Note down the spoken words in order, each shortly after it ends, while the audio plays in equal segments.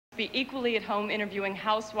be equally at home interviewing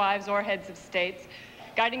housewives or heads of states,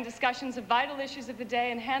 guiding discussions of vital issues of the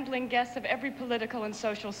day and handling guests of every political and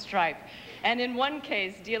social stripe. And in one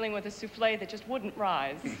case, dealing with a souffle that just wouldn't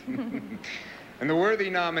rise. And the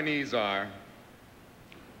worthy nominees are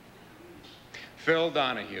Phil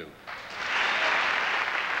Donahue,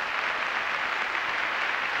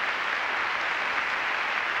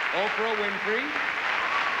 Oprah Winfrey,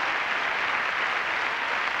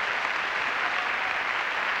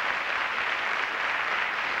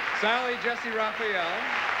 Sally Jesse Raphael,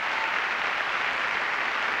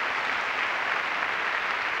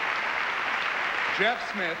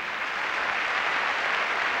 Jeff Smith,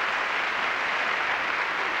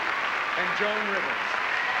 and Joan Rivers.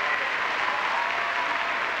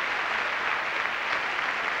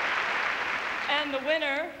 And the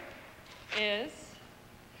winner is,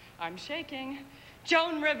 I'm shaking,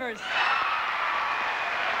 Joan Rivers.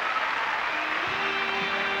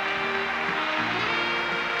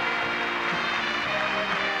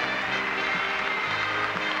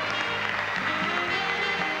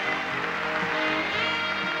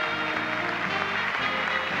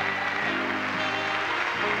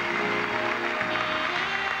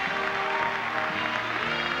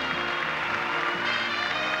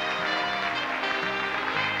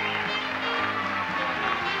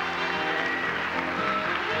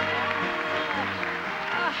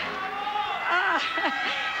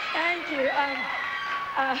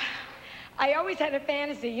 I always had a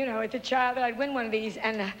fantasy, you know, as a child that I'd win one of these,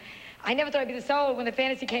 and I never thought I'd be the soul when the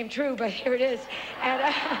fantasy came true, but here it is. And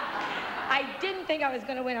I didn't think I was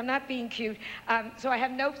going to win. I'm not being cute. So I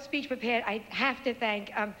have no speech prepared. I have to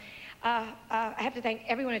thank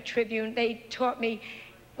everyone at Tribune. They taught me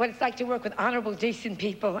what it's like to work with honorable, decent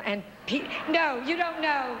people. And no, you don't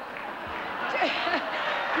know.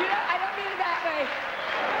 I don't mean it that way.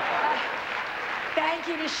 Thank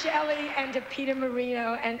you to Shelley and to Peter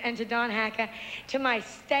Marino and to Don Hacker, to my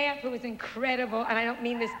staff who was incredible, and I don't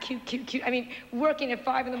mean this cute. I mean, working at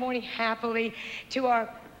 5 in the morning happily, to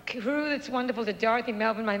our crew that's wonderful, to Dorothy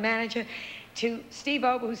Melvin, my manager, to Steve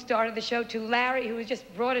Ober, who started the show, to Larry, who has just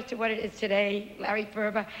brought it to what it is today, Larry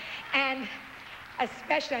Ferber, and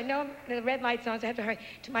especially, I know the red light's on, so I have to hurry,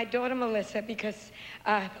 to my daughter Melissa, because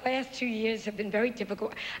the last 2 years have been very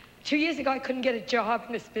difficult. 2 years ago, I couldn't get a job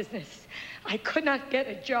in this business. I could not get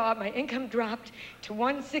a job. My income dropped to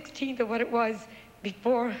 1/16 of what it was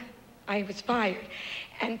before I was fired.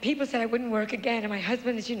 And people said I wouldn't work again. And my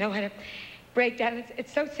husband, as you know, had a breakdown.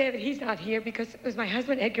 It's so sad that he's not here, because it was my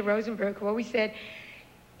husband, Edgar Rosenberg, who always said,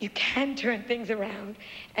 you can turn things around.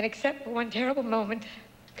 And except for one terrible moment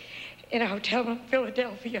in a hotel room in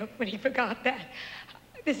Philadelphia when he forgot that,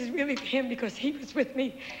 this is really him, because he was with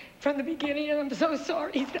me from the beginning, and I'm so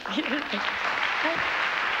sorry he's not here.